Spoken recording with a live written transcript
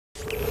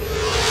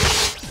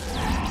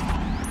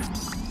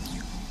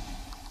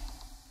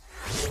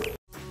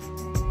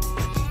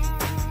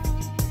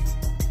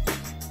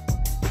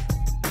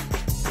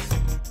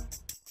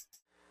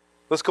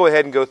Let's go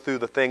ahead and go through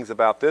the things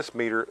about this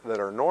meter that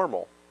are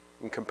normal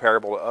and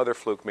comparable to other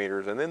Fluke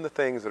meters, and then the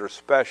things that are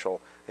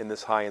special in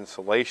this high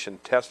insulation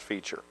test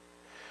feature.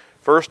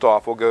 First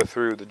off, we'll go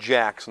through the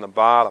jacks on the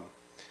bottom.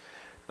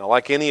 Now,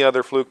 like any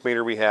other Fluke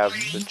meter, we have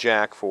the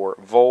jack for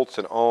volts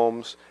and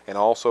ohms, and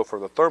also for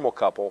the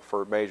thermocouple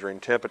for measuring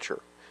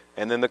temperature.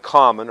 And then the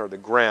common, or the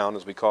ground,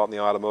 as we call it in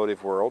the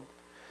automotive world.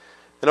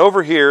 And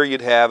over here,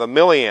 you'd have a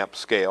milliamp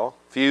scale,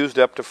 fused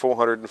up to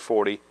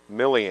 440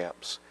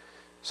 milliamps.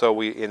 So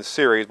we, in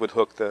series, would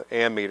hook the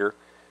ammeter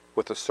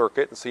with the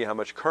circuit and see how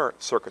much current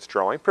the circuit's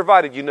drawing,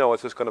 provided you know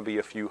it's just going to be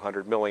a few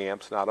hundred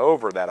milliamps, not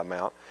over that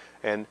amount,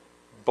 and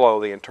blow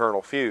the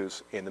internal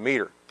fuse in the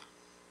meter.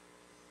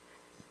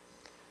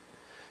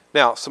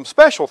 Now, some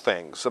special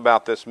things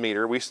about this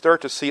meter we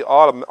start to see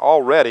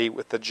already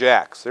with the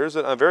jacks. There's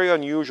a very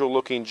unusual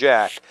looking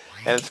jack,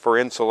 and it's for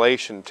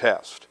insulation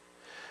test.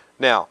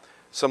 Now,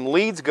 some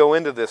leads go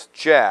into this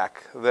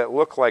jack that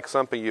look like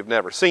something you've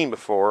never seen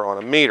before on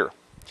a meter.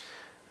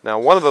 Now,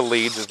 one of the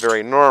leads is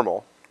very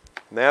normal,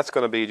 and that's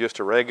going to be just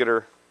a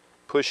regular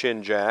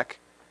push-in jack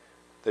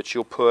that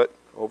you'll put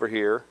over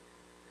here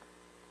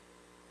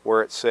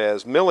where it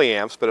says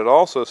milliamps, but it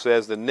also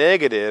says the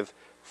negative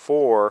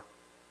for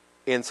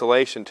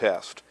insulation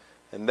test.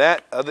 And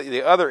that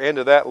the other end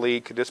of that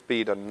lead could just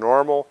be the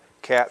normal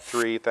Cat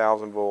 3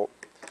 1000 volt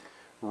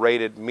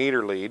rated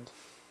meter lead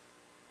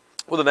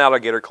with an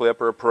alligator clip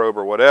or a probe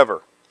or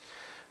whatever.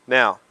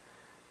 Now,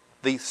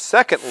 the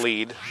second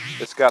lead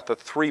that's got the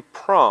 3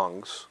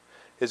 prongs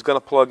is going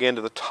to plug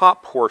into the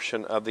top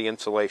portion of the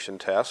insulation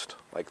test,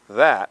 like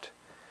that.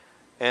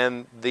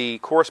 And the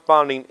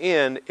corresponding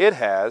end it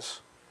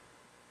has,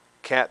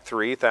 Cat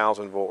 3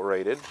 1000 volt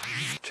rated,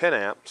 10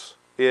 amps,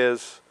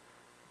 is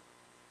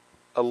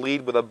a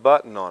lead with a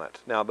button on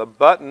it. Now, the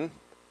button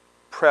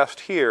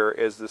pressed here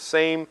is the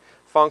same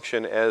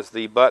function as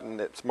the button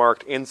that's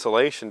marked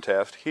insulation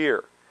test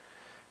here.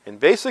 And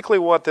basically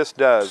what this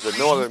does, that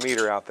no other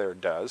meter out there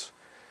does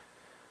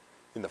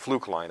in the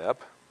Fluke lineup,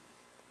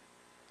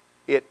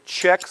 it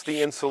checks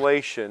the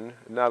insulation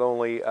not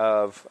only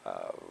of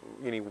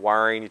any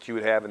wiring that you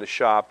would have in the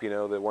shop, you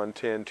know, the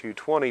 110,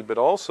 220, but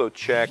also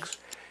checks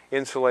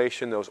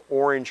insulation, those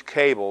orange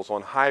cables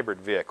on hybrid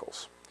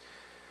vehicles.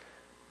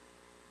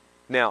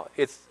 Now,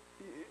 it's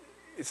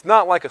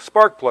not like a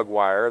spark plug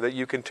wire that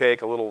you can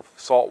take a little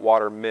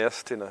saltwater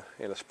mist in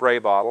a spray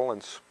bottle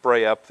and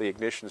spray up the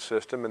ignition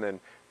system and then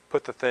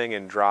put the thing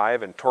in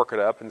drive and torque it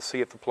up and see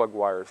if the plug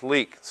wires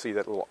leak. See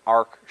that little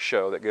arc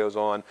show that goes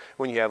on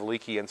when you have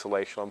leaky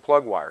insulation on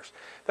plug wires.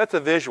 That's a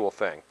visual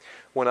thing.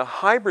 When a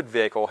hybrid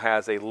vehicle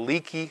has a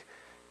leaky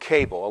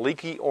cable, a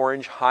leaky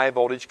orange high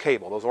voltage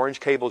cable, those orange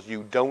cables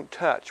you don't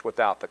touch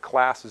without the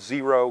class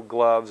 0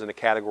 gloves and the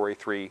category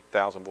 3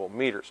 1000 volt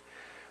meters.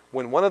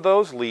 When one of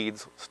those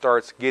leads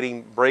starts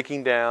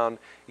breaking down,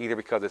 either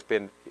because it's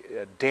been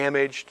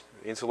damaged,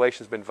 the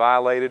insulation's been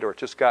violated, or it's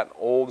just gotten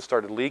old and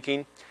started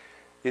leaking,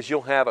 is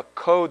you'll have a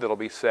code that'll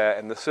be set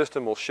and the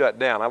system will shut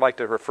down. I like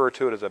to refer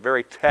to it as a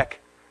very tech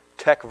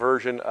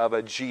version of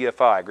a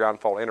GFI, ground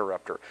fault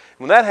interrupter.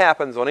 When that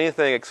happens on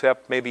anything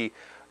except maybe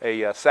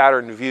a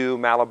Saturn Vue,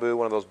 Malibu,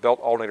 one of those belt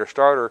alternator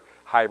starter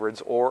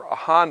hybrids, or a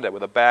Honda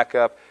with a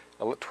backup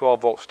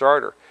 12 volt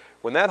starter,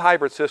 when that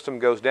hybrid system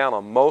goes down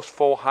on most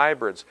full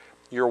hybrids,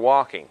 you're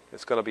walking.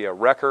 It's going to be a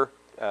wrecker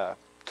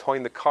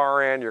towing the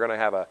car in. You're going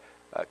to have a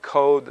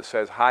code that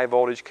says high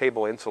voltage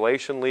cable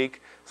insulation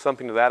leak,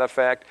 something to that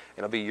effect,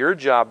 and it'll be your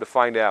job to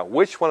find out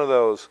which one of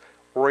those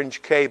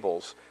orange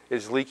cables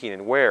is leaking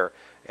and where,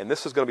 and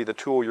this is going to be the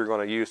tool you're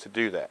going to use to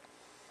do that.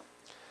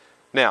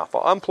 Now, if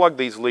I'll unplug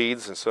these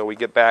leads, and so we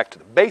get back to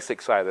the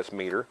basic side of this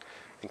meter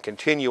and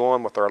continue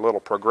on with our little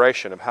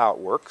progression of how it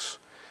works.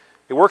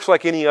 It works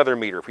like any other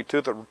meter. If we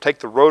take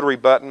the rotary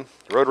button,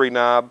 the rotary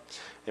knob,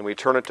 and we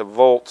turn it to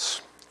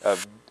volts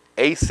of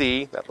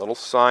AC, that little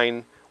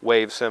sine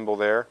wave symbol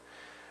there,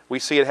 we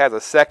see it has a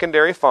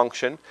secondary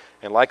function,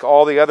 and like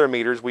all the other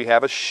meters, we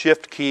have a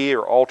shift key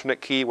or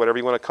alternate key, whatever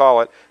you want to call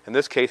it. In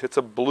this case, it's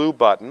a blue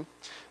button.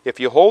 If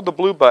you hold the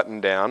blue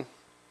button down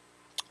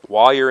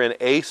while you're in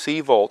AC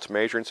volts,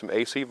 measuring some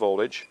AC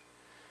voltage,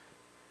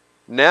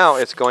 now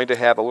it's going to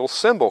have a little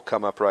symbol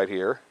come up right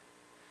here,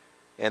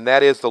 and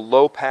that is the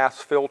low-pass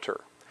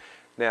filter.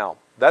 Now,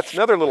 that's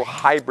another little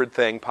hybrid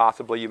thing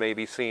possibly you may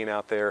be seeing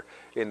out there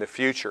in the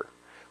future.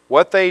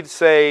 What they'd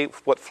say,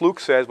 what Fluke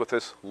says with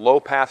this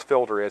low-pass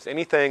filter is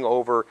anything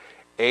over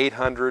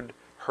 800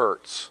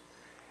 hertz,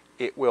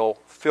 it will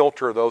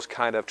filter those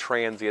kind of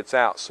transients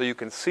out so you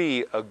can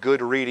see a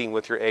good reading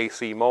with your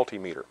AC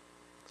multimeter.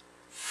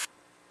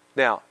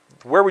 Now,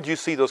 where would you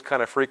see those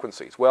kind of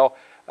frequencies? Well,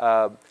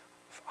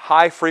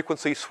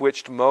 high-frequency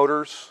switched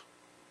motors,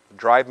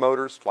 drive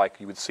motors like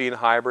you would see in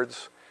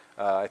hybrids.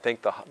 I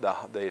think the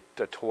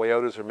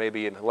Toyotas or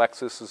maybe in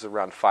Lexus is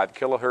around 5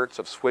 kilohertz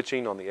of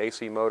switching on the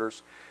AC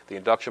motors. The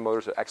induction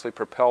motors that actually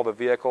propel the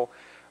vehicle.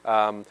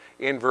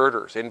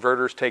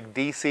 Inverters take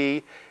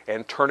DC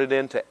and turn it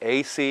into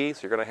AC,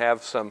 so you're going to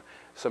have some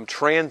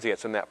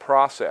transients in that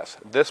process.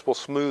 This will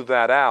smooth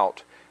that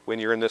out when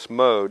you're in this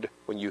mode,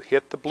 when you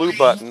hit the blue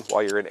button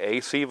while you're in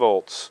AC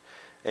volts,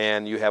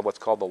 and you have what's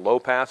called the low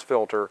pass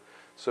filter,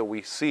 so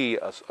we see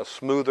a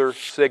smoother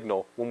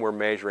signal when we're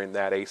measuring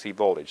that AC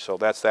voltage. So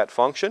that's that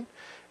function.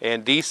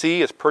 And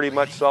DC is pretty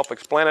much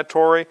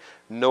self-explanatory.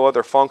 No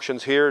other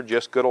functions here,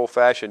 just good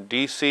old-fashioned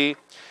DC.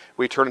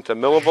 We turn it to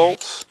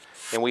millivolts,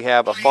 and we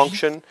have a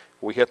function.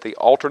 We hit the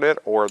alternate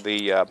or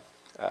the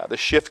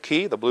shift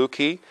key, the blue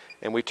key,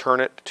 and we turn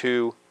it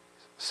to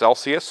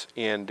Celsius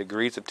in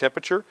degrees of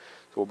temperature.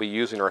 So we'll be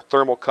using our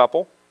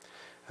thermocouple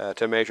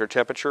to measure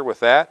temperature with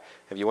that.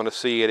 If you want to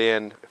see it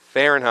in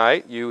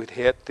Fahrenheit, you would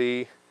hit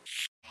the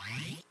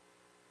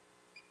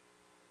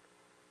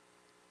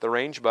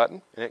range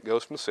button, and it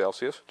goes from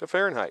Celsius to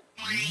Fahrenheit.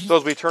 So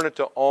as we turn it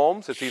to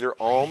ohms, it's either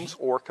ohms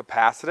or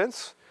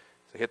capacitance.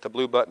 So hit the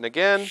blue button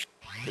again,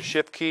 the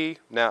shift key,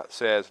 now it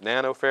says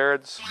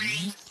nanofarads,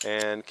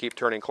 and keep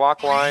turning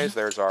clockwise.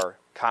 There's our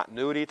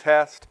continuity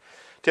test.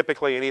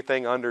 Typically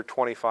anything under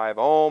 25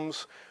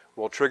 ohms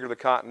will trigger the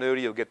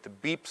continuity. You'll get the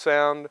beep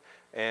sound,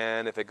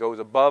 and if it goes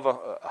above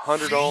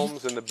 100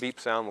 ohms, then the beep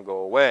sound will go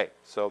away.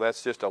 So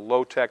that's just a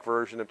low-tech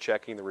version of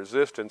checking the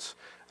resistance,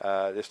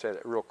 just a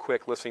real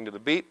quick listening to the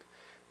beep.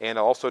 And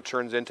it also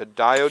turns into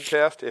diode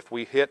test if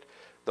we hit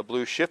the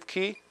blue shift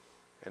key,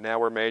 and now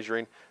we're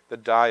measuring the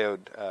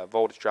diode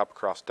voltage drop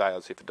across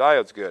diode, see if the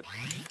diode's good.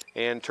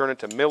 And turn it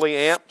to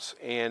milliamps,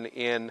 and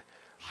in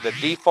the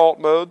default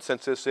mode,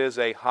 since this is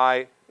a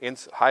high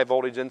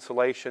voltage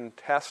insulation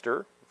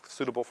tester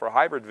suitable for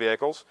hybrid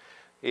vehicles,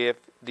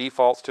 it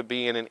defaults to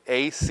be in an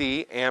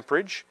AC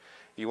amperage.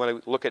 You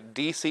want to look at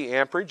DC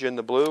amperage in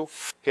the blue,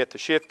 hit the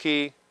shift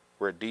key,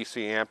 we're at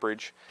DC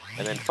amperage.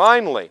 And then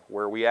finally,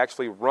 where we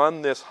actually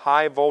run this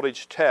high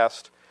voltage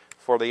test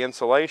for the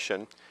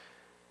insulation,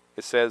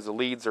 it says the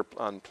leads are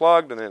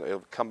unplugged, and then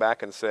it'll come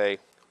back and say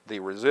the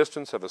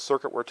resistance of the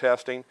circuit we're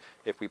testing.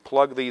 If we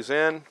plug these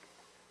in,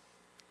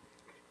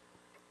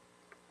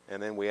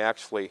 and then we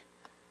actually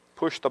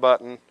push the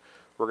button,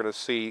 we're going to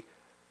see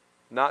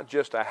not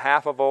just a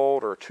half a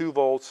volt or 2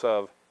 volts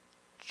of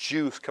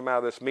juice come out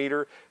of this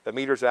meter. The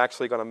meter's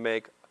actually going to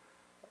make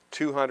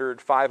 200,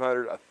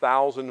 500,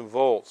 1,000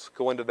 volts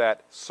go into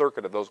that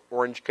circuit of those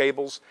orange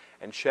cables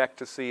and check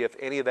to see if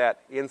any of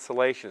that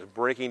insulation is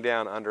breaking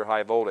down under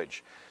high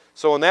voltage.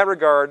 So in that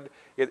regard,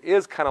 it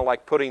is kind of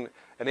like putting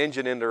an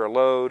engine under a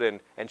load and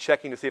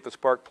checking to see if the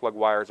spark plug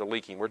wires are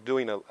leaking. We're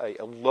doing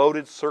a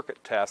loaded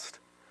circuit test,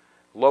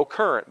 low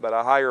current but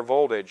a higher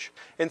voltage.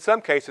 In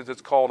some cases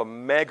it's called a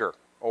mega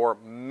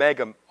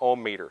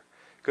ohm meter,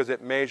 because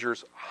it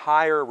measures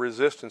higher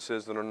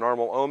resistances than a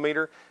normal ohm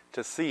meter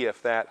to see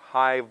if that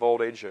high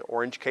voltage,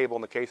 orange cable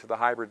in the case of the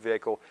hybrid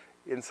vehicle,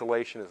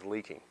 insulation is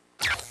leaking.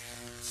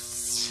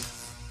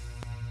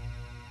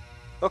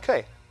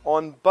 Okay,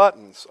 on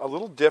buttons, a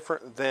little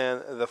different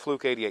than the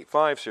Fluke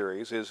 88.5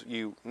 series is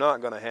you're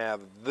not going to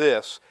have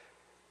this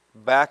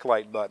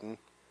backlight button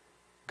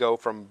go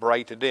from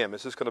bright to dim.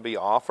 This is going to be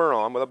off or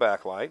on with a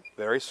backlight,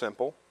 very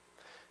simple.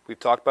 We've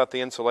talked about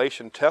the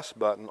insulation test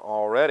button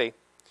already,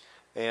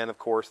 and of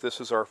course this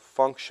is our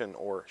function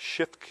or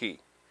shift key.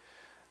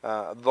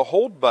 The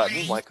hold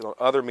button, like on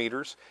other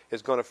meters,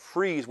 is going to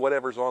freeze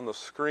whatever's on the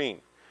screen.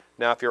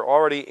 Now if you're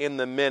already in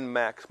the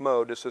min-max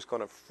mode, this is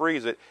going to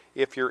freeze it.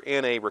 If you're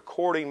in a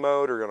recording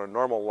mode or in a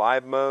normal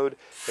live mode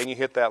and you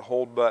hit that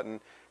hold button,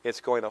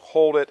 it's going to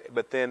hold it,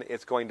 but then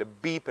it's going to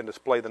beep and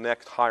display the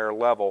next higher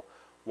level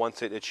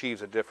once it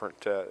achieves a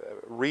different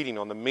reading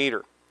on the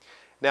meter.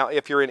 Now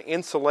if you're in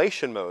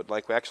insulation mode,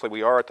 like actually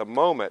we are at the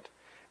moment,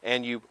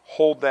 and you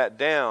hold that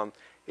down,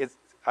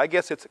 I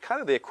guess it's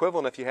kind of the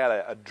equivalent if you had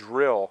a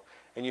drill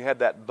and you had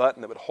that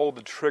button that would hold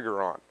the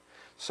trigger on.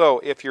 So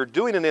if you're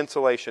doing an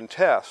insulation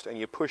test and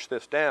you push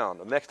this down,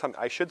 the next time,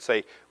 I should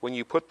say, when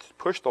you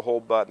push the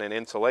hold button in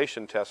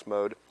insulation test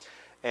mode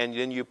and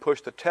then you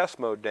push the test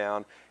mode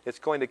down, it's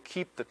going to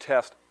keep the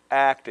test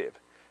active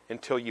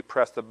until you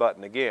press the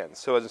button again.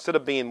 So instead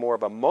of being more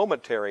of a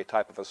momentary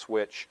type of a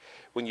switch,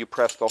 when you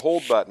press the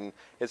hold button,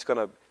 it's going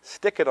to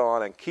stick it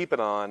on and keep it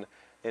on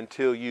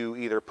until you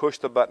either push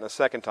the button a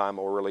second time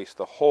or release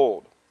the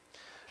hold.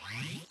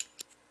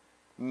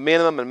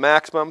 Minimum and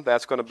maximum,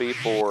 that's going to be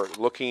for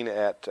looking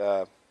at,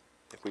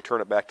 if we turn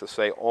it back to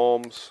say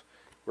ohms,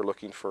 we're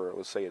looking for,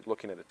 let's say,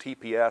 looking at a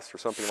TPS or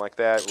something like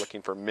that. We're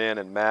looking for min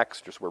and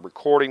max, just we're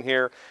recording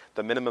here,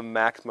 the minimum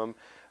maximum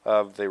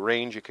of the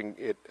range you can,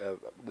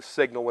 the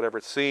signal, whatever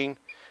it's seeing, and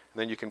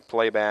then you can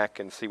play back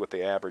and see what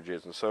the average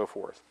is and so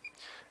forth.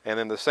 And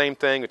then the same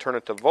thing, we turn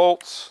it to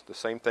volts, the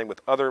same thing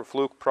with other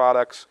Fluke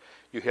products.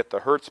 You hit the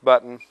Hertz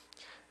button,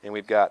 and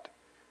we've got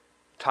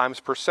times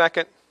per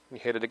second. You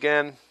hit it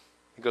again,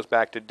 it goes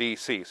back to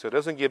DC. So it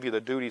doesn't give you the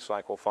duty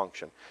cycle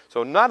function.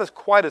 So not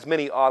quite as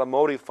many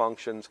automotive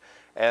functions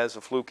as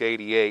a Fluke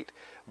 88,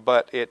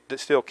 but it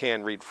still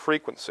can read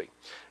frequency.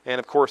 And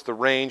of course the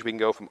range, we can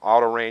go from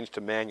auto range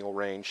to manual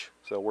range.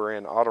 So we're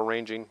in auto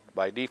ranging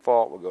by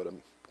default. We'll go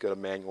to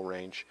manual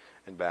range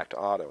and back to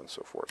auto and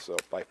so forth. So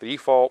by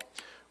default,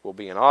 we'll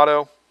be in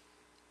auto,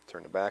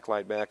 turn the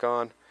backlight back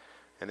on,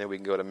 and then we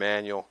can go to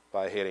manual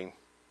by hitting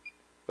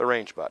the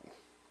range button.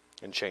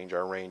 and change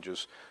our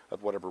ranges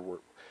of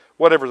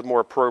whatever's more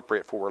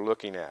appropriate for what we're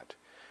looking at.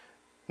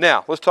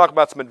 Now, let's talk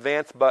about some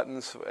advanced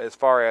buttons as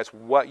far as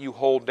what you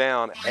hold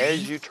down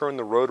as you turn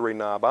the rotary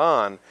knob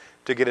on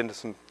to get into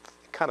some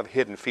kind of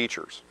hidden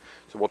features.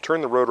 So we'll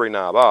turn the rotary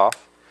knob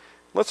off.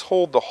 Let's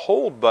hold the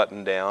hold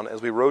button down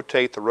as we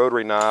rotate the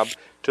rotary knob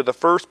to the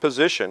first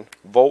position,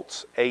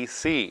 volts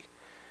AC.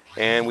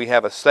 And we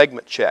have a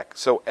segment check.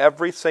 So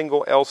every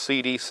single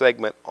LCD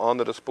segment on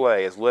the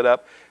display is lit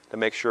up to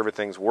make sure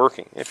everything's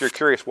working. If you're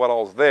curious what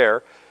all's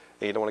there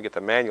and you don't want to get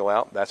the manual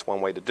out, that's one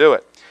way to do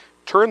it.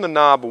 Turn the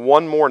knob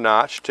one more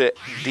notch to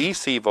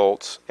DC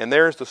volts, and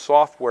there's the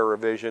software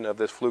revision of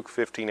this Fluke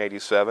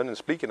 1587. And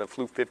speaking of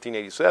Fluke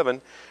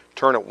 1587,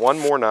 turn it one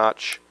more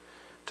notch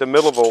to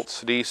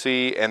millivolts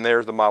DC, and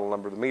there's the model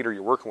number of the meter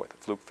you're working with,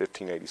 Fluke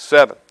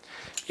 1587.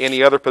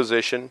 Any other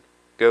position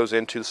goes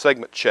into the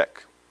segment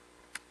check.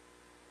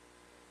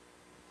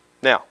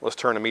 Now, let's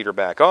turn the meter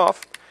back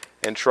off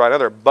and try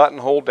another button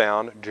hold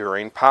down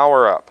during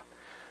power up.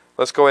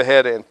 Let's go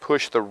ahead and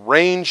push the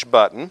range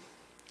button.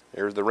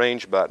 Here's the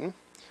range button,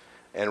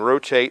 and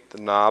rotate the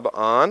knob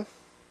on,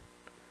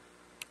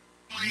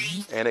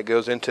 and it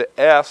goes into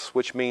S,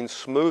 which means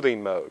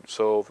smoothing mode.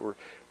 So if we're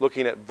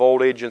looking at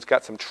voltage and it's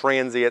got some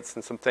transients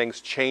and some things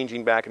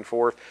changing back and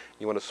forth,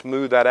 you want to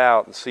smooth that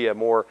out and see a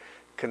more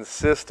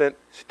consistent,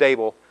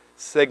 stable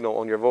signal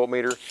on your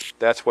voltmeter.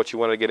 That's what you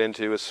want to get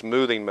into, is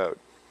smoothing mode.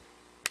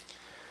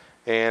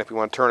 And if you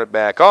want to turn it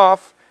back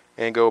off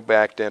and go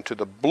back down to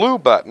the blue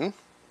button,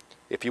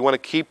 if you want to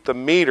keep the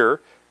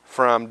meter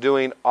from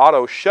doing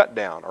auto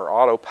shutdown or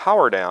auto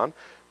power down,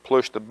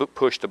 push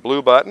the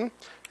blue button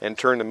and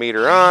turn the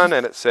meter on,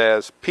 and it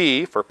says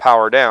P for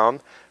power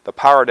down. The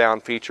power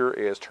down feature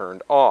is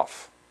turned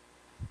off.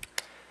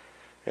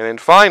 And then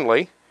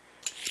finally,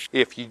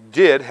 if you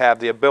did have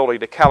the ability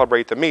to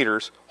calibrate the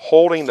meters,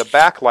 holding the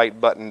backlight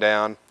button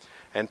down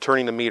and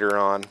turning the meter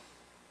on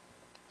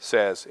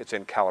says it's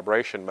in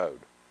calibration mode.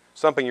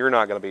 Something you're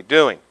not going to be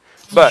doing.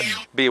 But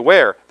be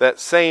aware that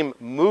same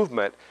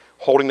movement,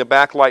 holding the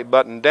backlight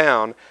button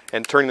down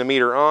and turning the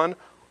meter on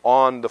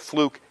the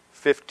Fluke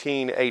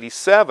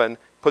 1587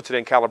 puts it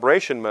in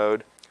calibration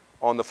mode.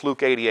 On the Fluke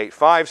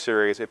 88.5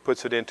 series, it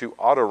puts it into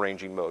auto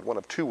ranging mode. One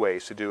of two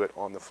ways to do it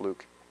on the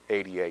Fluke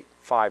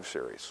 88.5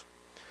 series.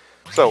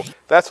 So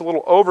that's a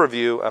little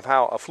overview of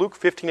how a Fluke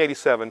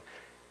 1587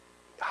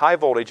 high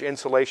voltage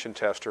insulation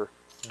tester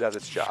does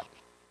its job.